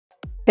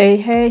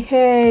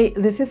Hey,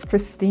 this is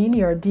Christine,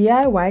 your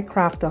DIY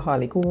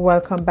craftaholic.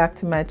 Welcome back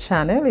to my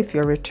channel if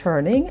you're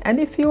returning,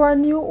 and if you are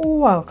new,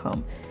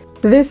 welcome.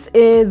 This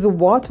is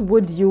what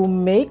would you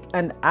make,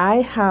 and I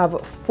have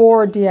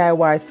 4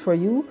 DIYs for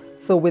you.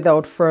 So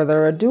without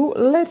further ado,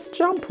 let's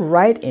jump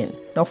right in.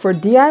 Now for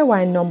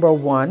DIY number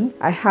 1,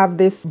 I have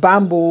this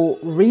bamboo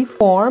wreath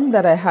form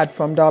that I had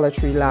from Dollar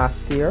Tree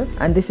last year.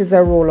 And this is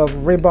a roll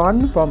of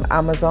ribbon from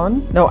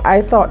Amazon. Now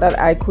I thought that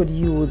I could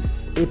use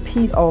a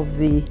piece of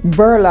the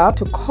burlap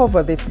to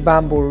cover this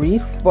bamboo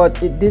wreath,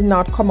 but it did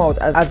not come out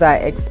as I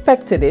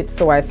expected it,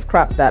 so I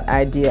scrapped that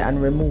idea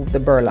and removed the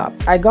burlap.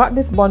 I got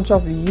this bunch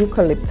of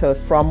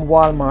eucalyptus from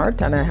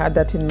Walmart and I had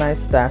that in my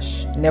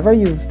stash. Never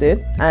used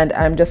it, and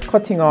I'm just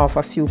cutting off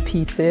a few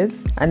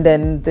pieces, and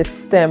then the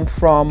stem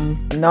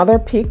from another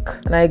pick,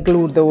 and I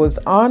glued those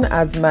on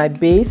as my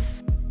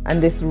base.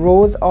 And this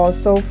rose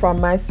also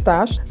from my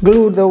stash,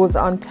 glued those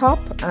on top,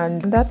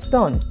 and that's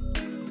done.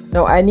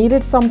 Now I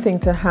needed something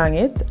to hang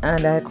it,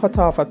 and I cut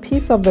off a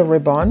piece of the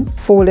ribbon,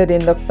 folded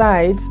in the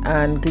sides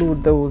and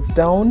glued those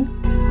down.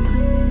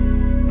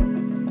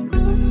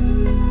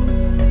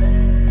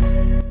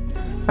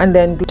 And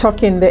then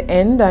tuck in the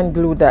end and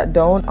glue that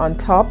down on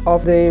top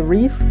of the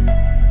wreath.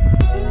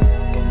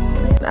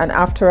 And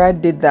after I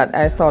did that,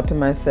 I thought to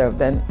myself,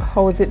 then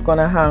how is it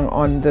gonna hang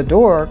on the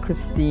door,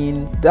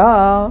 Christine?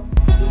 Duh!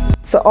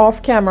 So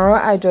off camera,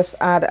 I just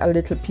add a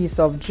little piece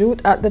of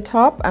jute at the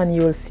top, and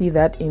you will see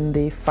that in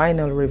the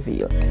final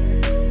reveal.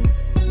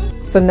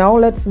 So now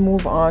let's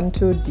move on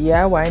to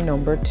DIY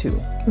number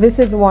 2. This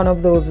is one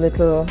of those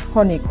little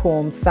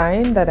honeycomb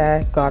sign that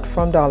I got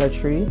from Dollar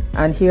Tree,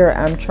 and here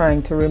I'm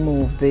trying to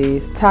remove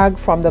the tag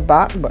from the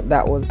back, but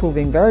that was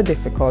proving very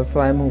difficult, so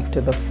I moved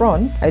to the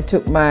front. I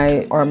took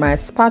my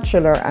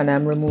spatula and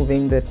I'm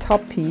removing the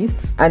top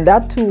piece, and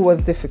that too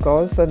was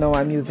difficult, so now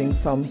I'm using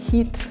some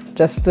heat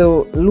just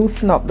to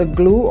loosen up the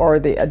glue or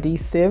the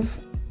adhesive.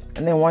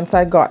 And then once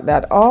I got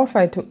that off,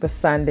 I took the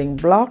sanding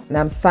block and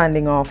I'm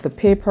sanding off the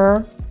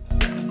paper.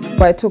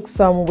 I took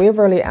some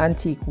Waverly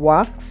Antique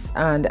wax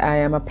and I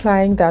am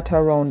applying that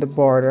around the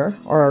border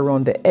or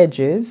around the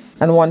edges.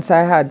 And once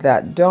I had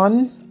that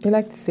done, you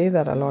like to say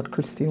that a lot,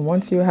 Christine,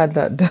 once you had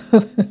that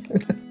done.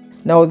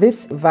 Now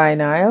this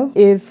vinyl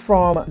is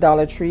from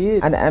Dollar Tree,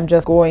 and I'm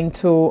just going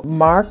to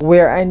mark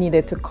where I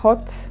needed to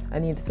cut. I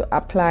needed to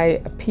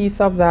apply a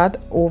piece of that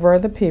over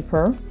the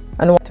paper,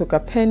 and I took a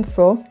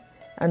pencil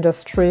and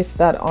just trace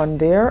that on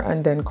there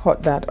and then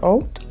cut that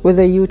out with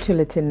a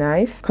utility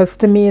knife, because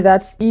to me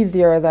that's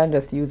easier than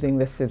just using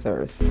the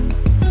scissors.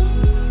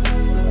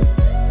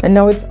 And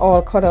now it's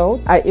all cut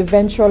out. I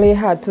eventually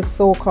had to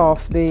soak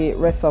off the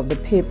rest of the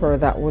paper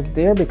that was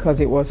there because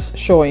it was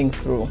showing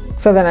through.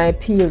 So then I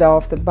peeled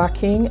off the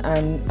backing,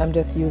 and I'm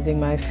just using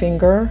my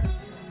finger.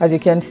 As you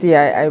can see,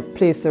 I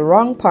placed the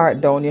wrong part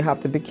down. You have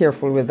to be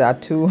careful with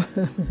that too.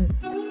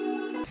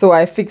 So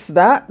I fixed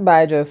that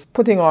by just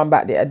putting on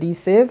back the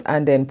adhesive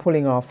and then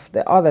pulling off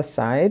the other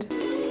side,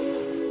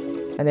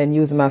 and then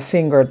use my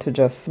finger to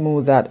just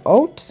smooth that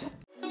out.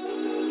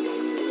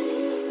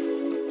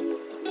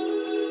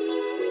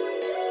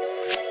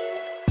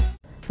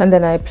 And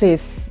then I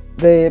place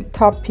the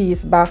top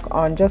piece back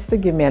on just to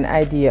give me an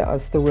idea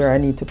as to where I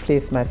need to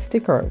place my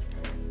stickers.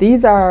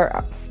 These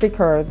are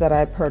stickers that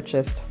I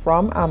purchased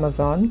from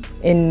Amazon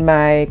in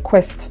my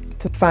quest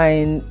to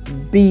find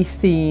bee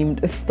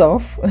themed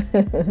stuff.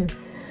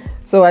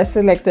 So I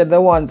selected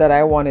the one that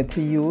I wanted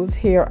to use.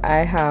 Here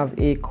I have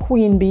a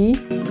queen bee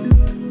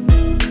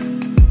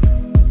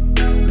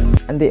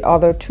and the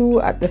other 2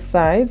 at the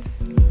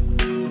sides.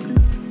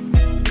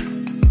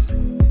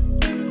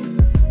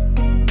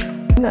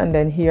 And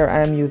then here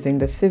I am using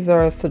the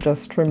scissors to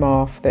just trim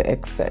off the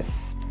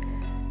excess.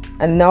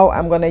 And now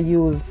I'm going to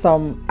use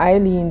some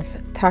Eileen's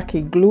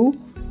tacky glue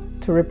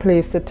to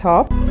replace the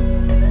top.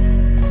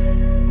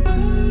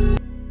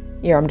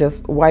 Here I'm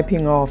just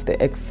wiping off the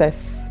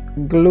excess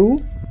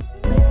glue,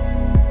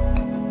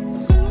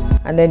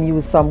 and then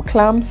use some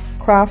clamps,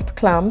 craft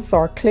clamps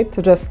or clip,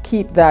 to just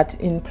keep that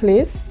in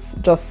place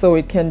just so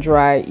it can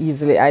dry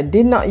easily. I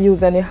did not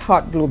use any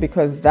hot glue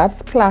because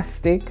that's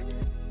plastic.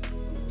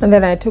 And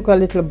then I took a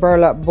little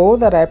burlap bow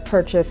that I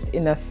purchased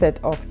in a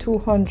set of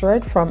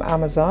 200 from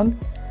Amazon,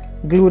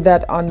 glued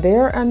that on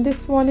there, and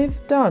this one is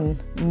done.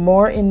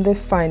 More in the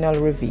final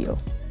reveal.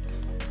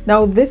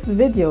 Now this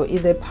video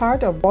is a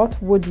part of What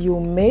Would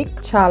You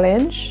Make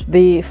Challenge,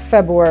 the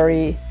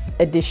February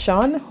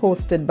edition,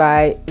 hosted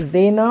by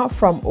Zena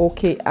from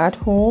OK at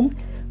Home,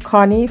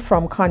 Connie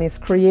from Connie's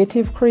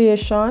Creative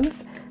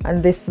Creations,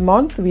 and this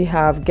month we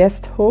have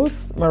guest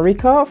host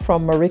Marika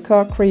from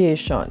Marika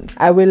Creations.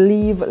 I will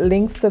leave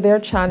links to their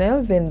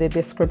channels in the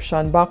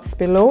description box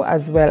below,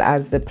 as well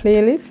as the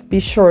playlist. Be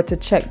sure to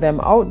check them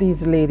out.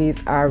 These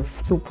ladies are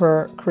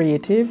super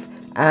creative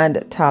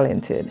and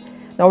talented.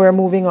 Now we're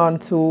moving on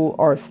to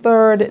our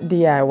 3rd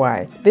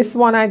DIY. This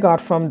one I got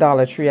from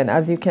Dollar Tree, and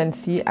as you can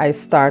see, I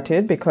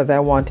started because I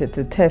wanted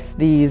to test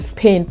these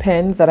paint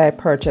pens that I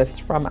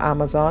purchased from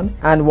Amazon.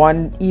 And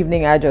one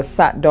evening I just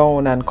sat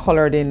down and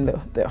colored in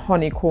the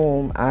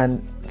honeycomb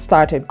and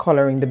started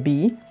coloring the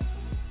bee.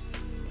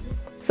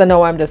 So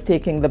now I'm just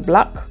taking the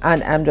black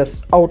and I'm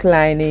just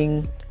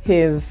outlining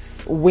his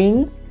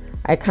wing.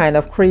 I kind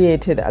of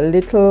created a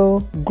little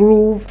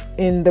groove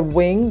in the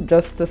wing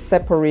just to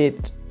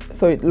separate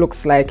so it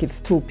looks like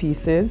it's two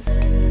pieces.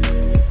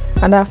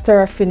 And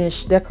after I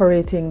finished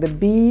decorating the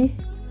bee,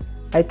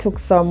 I took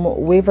some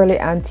Waverly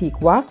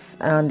Antique Wax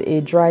and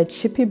a dry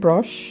chippy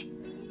brush,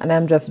 and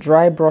I'm just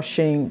dry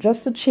brushing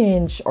just to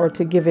change or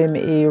to give him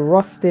a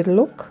rusted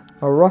look,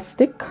 or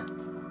rustic,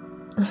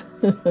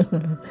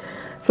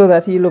 so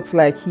that he looks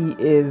like he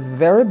is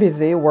very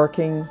busy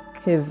working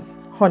his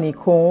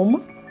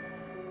honeycomb.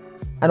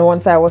 And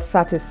once I was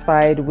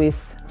satisfied with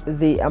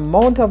the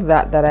amount of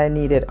that I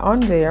needed on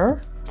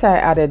there, I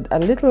added a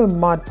little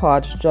Mod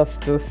Podge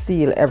just to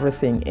seal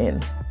everything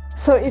in.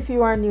 So if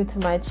you are new to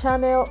my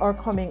channel or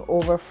coming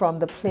over from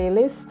the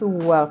playlist,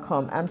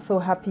 welcome. I'm so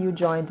happy you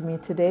joined me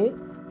today.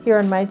 Here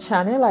on my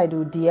channel, I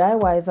do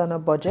DIYs on a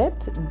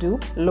budget,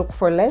 dupe, look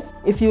for less.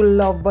 If you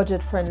love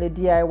budget-friendly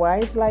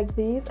DIYs like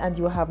these and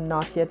you have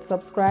not yet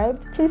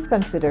subscribed, please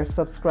consider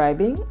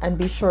subscribing and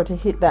be sure to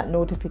hit that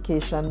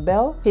notification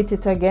bell. Hit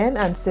it again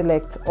and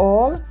select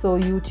all so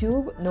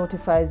YouTube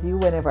notifies you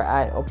whenever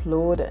I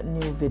upload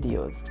new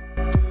videos.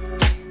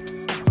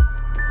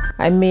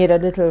 I made a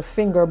little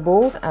finger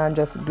bow and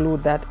just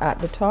glued that at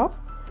the top.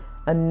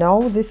 And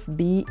now this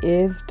bee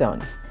is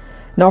done.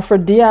 Now for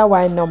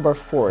DIY number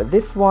 4,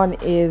 this one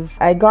is,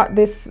 I got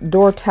this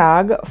door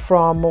tag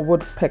from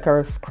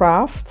Woodpecker's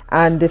Craft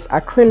and this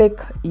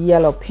acrylic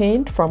yellow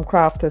paint from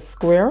Crafters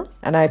Square,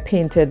 and I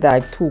painted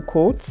like 2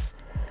 coats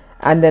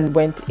and then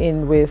went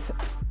in with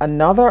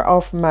another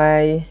of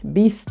my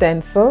bee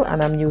stencil,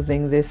 and I'm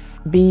using this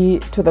bee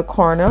to the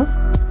corner.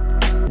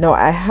 Now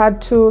I had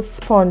to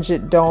sponge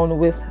it down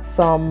with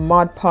some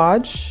Mod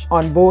Podge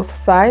on both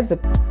sides.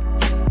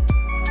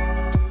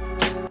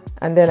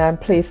 And then I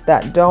placed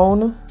that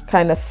down,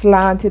 kind of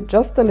slant it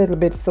just a little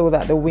bit so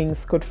that the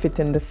wings could fit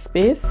in the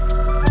space.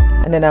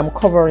 And then I'm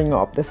covering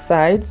up the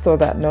side so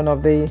that none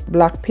of the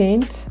black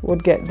paint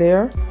would get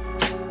there.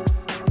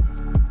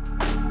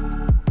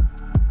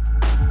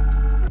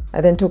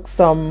 I then took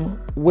some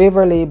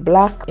Waverly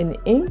black in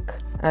ink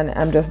and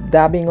I'm just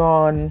dabbing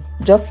on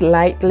just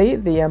lightly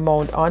the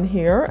amount on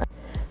here.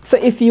 So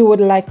if you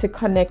would like to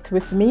connect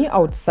with me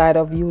outside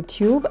of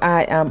YouTube,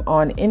 I am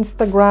on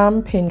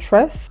Instagram,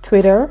 Pinterest,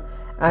 Twitter,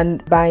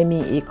 and Buy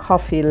Me a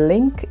Coffee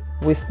link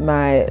with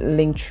my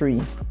link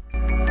tree.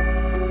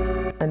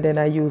 And then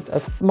I used a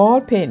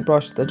small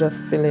paintbrush to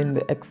just fill in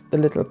the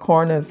little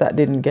corners that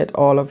didn't get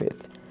all of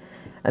it.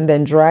 And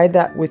then dried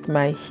that with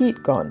my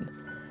heat gun.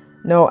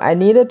 Now I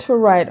needed to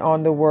write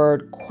on the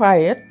word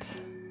quiet,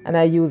 and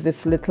I used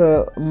this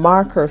little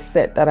marker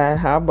set that I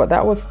have, but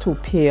that was too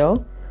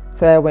pale.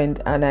 So I went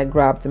and I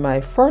grabbed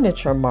my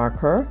furniture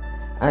marker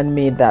and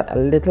made that a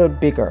little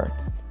bigger.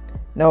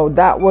 Now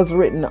that was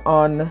written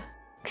on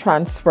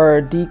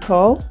transfer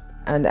decal,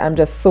 and I'm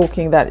just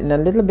soaking that in a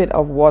little bit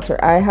of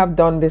water. I have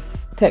done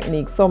this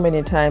technique so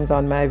many times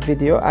on my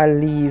video. I'll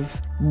leave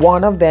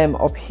one of them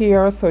up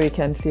here so you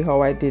can see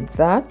how I did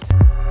that.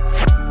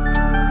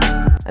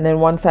 And then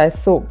once I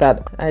soaked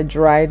that, I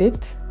dried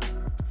it.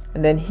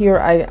 And then here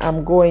I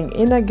am going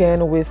in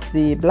again with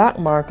the black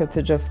marker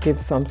to just give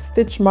some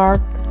stitch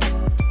mark.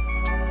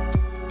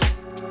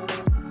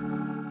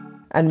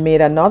 And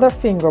made another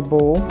finger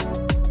bow.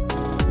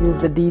 Use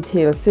the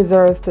detail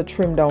scissors to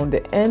trim down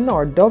the end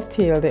or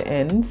dovetail the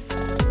ends.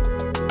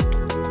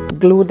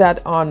 Glue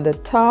that on the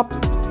top.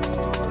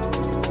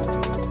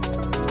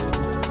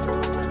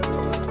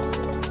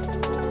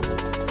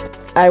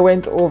 I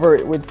went over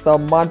it with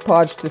some Mod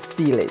Podge to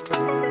seal it.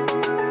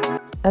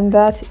 And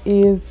that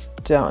is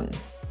done.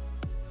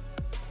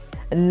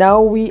 And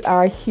now we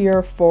are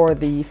here for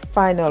the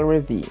final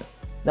reveal.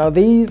 Now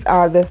these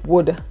are the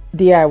wood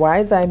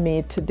DIYs I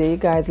made today,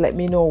 guys. Let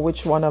me know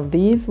which one of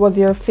these was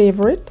your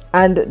favorite,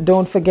 and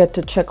don't forget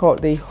to check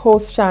out the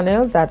host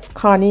channels. That's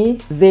Connie,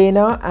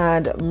 Zena,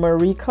 and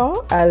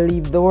Marika. I'll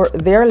leave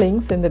their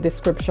links in the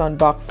description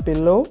box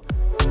below.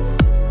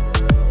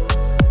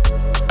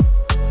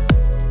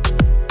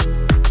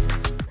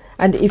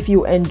 And if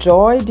you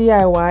enjoy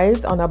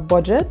DIYs on a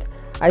budget,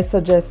 I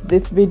suggest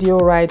this video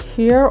right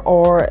here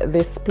or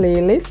this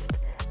playlist.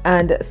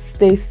 And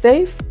stay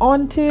safe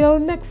until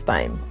next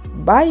time.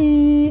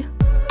 Bye.